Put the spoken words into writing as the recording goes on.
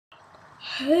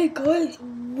Hey guys,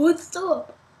 what's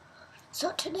up?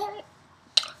 So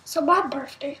my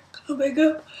birthday coming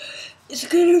up is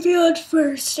gonna be on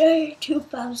Thursday,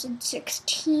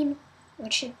 2016,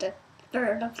 which is the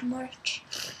 3rd of March.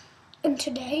 And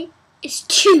today is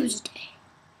Tuesday.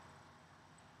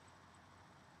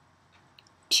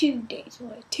 2 days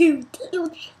away. 2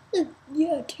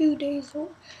 days away.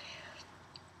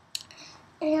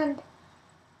 And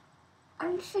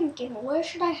I'm thinking, where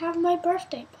should I have my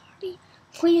birthday party?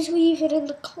 Please leave it in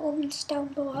the comments down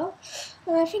below.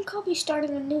 And I think I'll be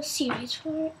starting a new series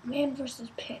for it, Man vs.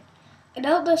 Pin. I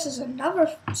know this is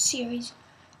another series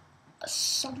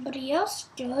somebody else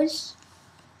does.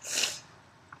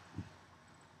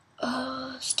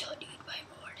 Still need my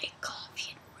morning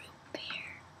coffee and root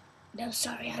beer. No,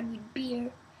 sorry, I mean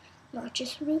beer, not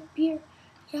just root beer.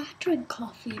 Yeah, I drink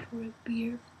coffee and root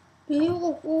beer.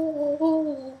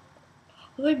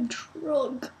 I'm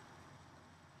drunk.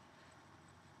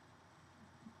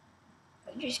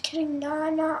 I'm just kidding.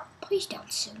 No. Please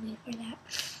don't sue me for that.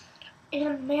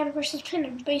 And Man vs. Pin,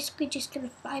 I'm basically just gonna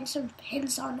find some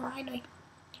pins online, like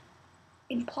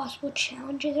impossible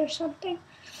challenges or something,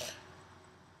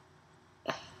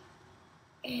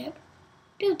 and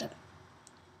do them.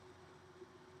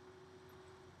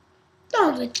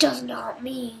 No, that does not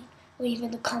mean leave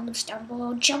in the comments down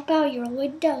below. Jump out your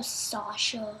window,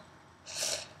 Sasha.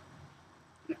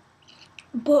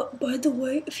 But by the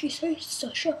way, if you say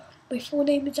Sasha, my full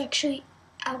name is actually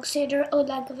Alexander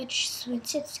Olegovich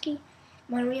Swinsitsky.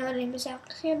 My real name is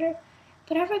Alexander,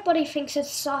 but everybody thinks it's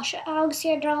Sasha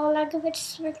Alexander Olegovich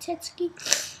Swinsitsky.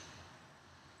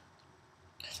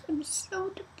 I'm so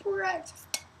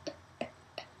depressed.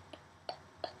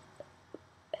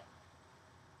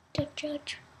 The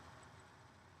judge.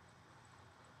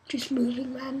 Just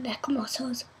moving my neck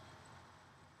muscles.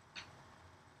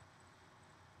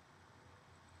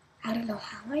 I don't know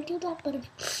how I do that, but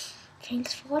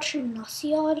thanks for watching and I'll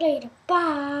see y'all later.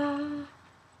 Bye!